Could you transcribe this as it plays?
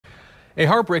A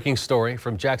heartbreaking story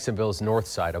from Jacksonville's north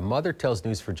side. A mother tells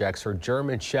News4Jax her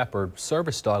German Shepherd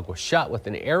service dog was shot with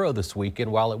an arrow this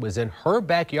weekend while it was in her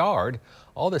backyard.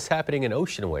 All this happening in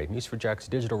Oceanway. News4Jax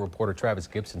digital reporter Travis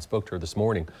Gibson spoke to her this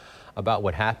morning about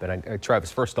what happened.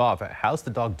 Travis, first off, how's the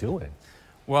dog doing?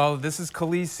 Well, this is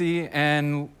Khaleesi,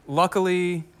 and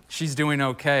luckily she's doing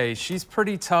okay. She's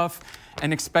pretty tough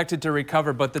and expected to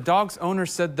recover, but the dog's owner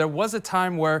said there was a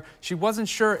time where she wasn't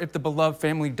sure if the beloved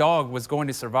family dog was going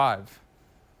to survive.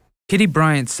 Kitty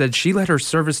Bryant said she let her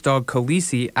service dog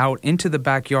Khaleesi out into the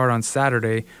backyard on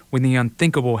Saturday when the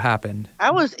unthinkable happened.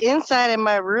 I was inside in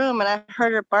my room and I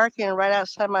heard her barking right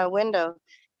outside my window,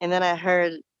 and then I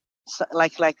heard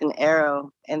like an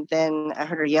arrow, and then I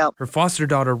heard her yelp. Her foster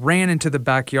daughter ran into the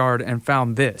backyard and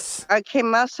found this. I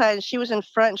came outside and she was in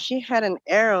front. She had an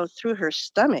arrow through her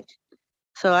stomach,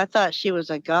 so I thought she was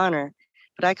a goner.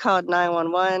 But I called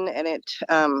 911,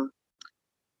 and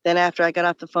then after I got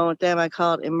off the phone with them, I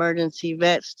called emergency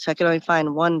vets, so I could only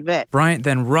find one vet. Bryant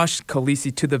then rushed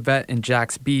Khaleesi to the vet in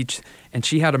Jacks Beach, and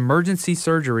she had emergency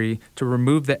surgery to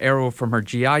remove the arrow from her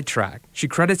GI tract. She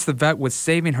credits the vet with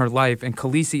saving her life, and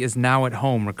Khaleesi is now at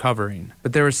home recovering.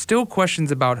 But there are still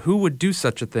questions about who would do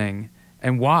such a thing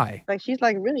and why. She's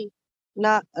really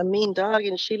not a mean dog,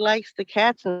 and she likes the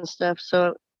cats and stuff,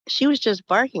 so she was just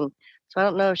barking. So I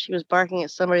don't know if she was barking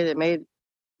at somebody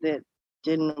that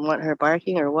didn't want her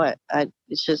barking or what.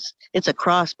 It's a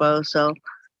crossbow, so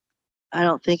I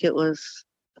don't think it was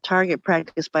a target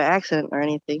practice by accident or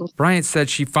anything. Bryant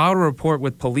said she filed a report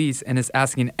with police and is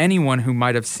asking anyone who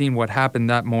might have seen what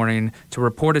happened that morning to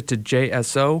report it to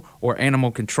JSO or Animal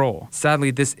Control.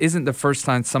 Sadly, this isn't the first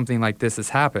time something like this has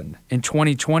happened. In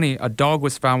 2020, a dog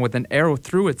was found with an arrow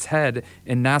through its head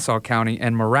in Nassau County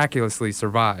and miraculously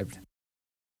survived.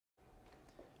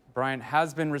 Bryant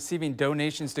has been receiving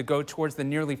donations to go towards the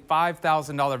nearly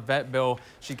 $5,000 vet bill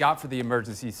she got for the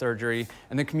emergency surgery.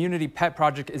 And the Community Pet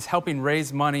Project is helping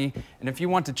raise money. And if you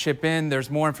want to chip in, there's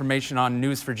more information on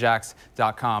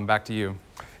news4jax.com. Back to you.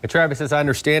 And Travis, as I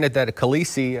understand it, that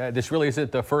Khaleesi, this really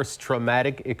isn't the first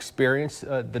traumatic experience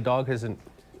the dog has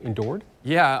endured?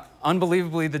 Yeah,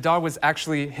 unbelievably, the dog was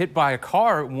actually hit by a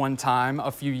car one time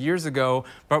a few years ago,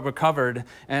 but recovered.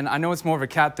 And I know it's more of a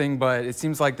cat thing, but it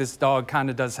seems like this dog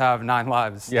kind of does have 9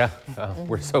 lives. Yeah,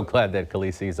 we're so glad that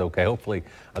Khaleesi is okay. Hopefully,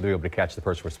 they'll be able to catch the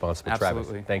person responsible. Absolutely.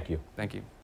 Travis, thank you. Thank you.